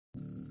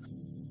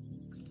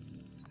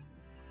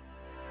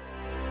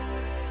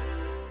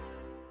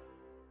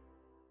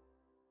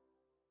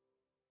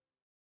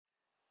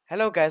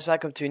Hello guys,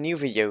 welcome to a new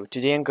video.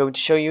 Today I'm going to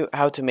show you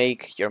how to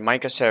make your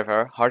Minecraft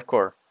server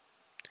hardcore.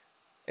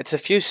 It's a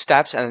few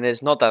steps and it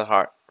is not that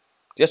hard.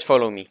 Just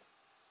follow me.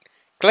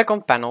 Click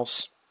on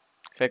panels,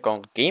 click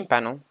on game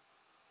panel,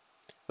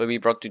 will be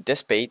brought to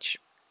this page.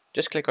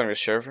 Just click on your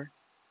server.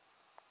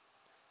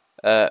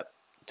 The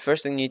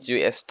first thing you need to do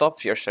is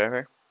stop your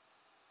server.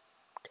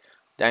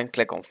 Then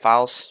click on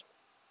files,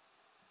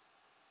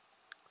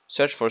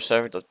 search for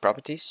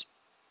server.properties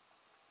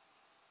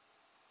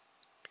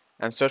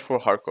and search for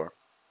hardcore.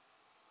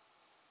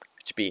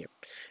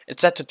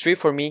 It's set to 3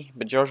 for me,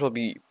 but yours will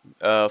be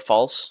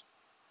false.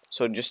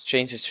 So just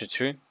change it to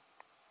true.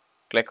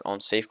 Click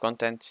on save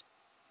content,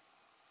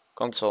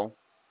 console,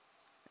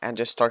 and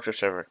just start your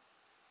server.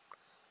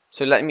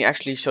 So let me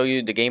actually show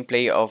you the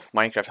gameplay of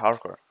Minecraft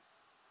Hardcore.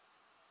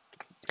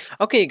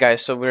 Okay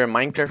guys, so we're in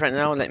Minecraft right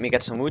now. Let me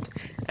get some wood.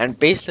 And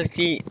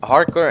basically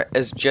Hardcore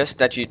is just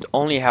that you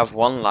only have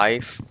one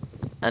life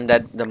and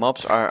that the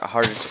mobs are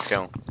harder to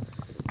kill.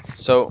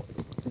 So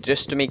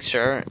just to make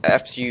sure,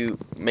 after you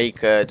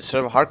make the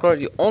server Hardcore,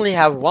 you only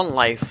have one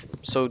life.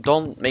 So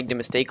don't make the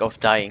mistake of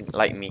dying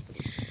like me.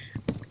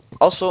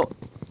 Also,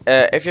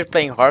 if you're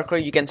playing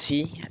Hardcore, you can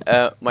see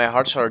my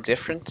hearts are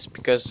different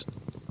because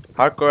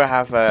Hardcore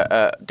have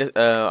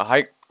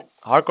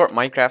Hardcore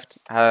Minecraft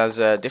has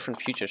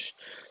different features.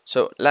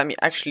 So let me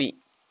actually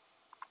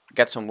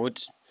get some wood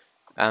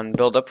and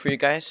build up for you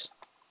guys.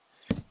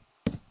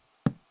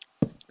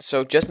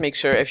 So just make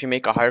sure if you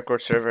make a Hardcore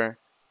server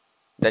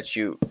that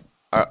you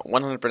are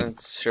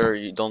 100% sure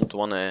you don't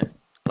wanna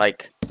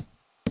like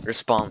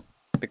respawn,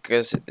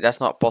 because that's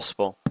not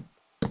possible.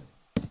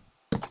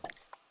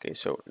 Okay,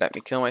 so let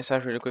me kill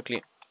myself really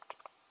quickly.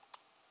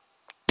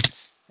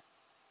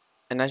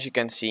 And as you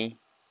can see,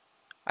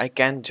 I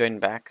can't join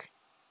back.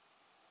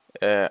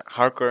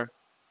 Hardcore,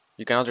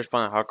 you cannot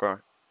respawn in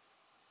Hardcore.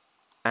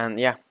 And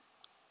yeah,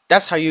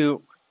 that's how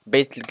you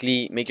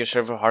basically make your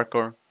server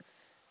Hardcore.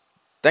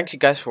 Thank you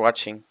guys for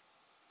watching.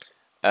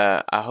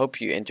 I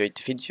hope you enjoyed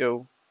the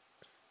video.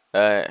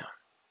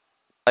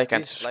 Like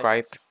and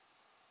subscribe.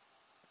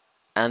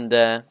 And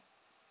I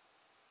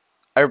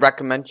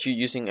recommend you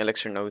using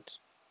Elixir Node.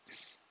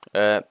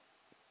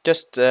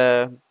 Just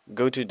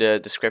go to the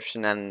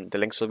description and the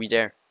links will be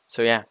there.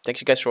 So yeah,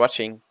 thank you guys for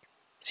watching.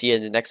 See you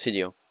in the next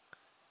video.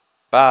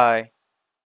 Bye.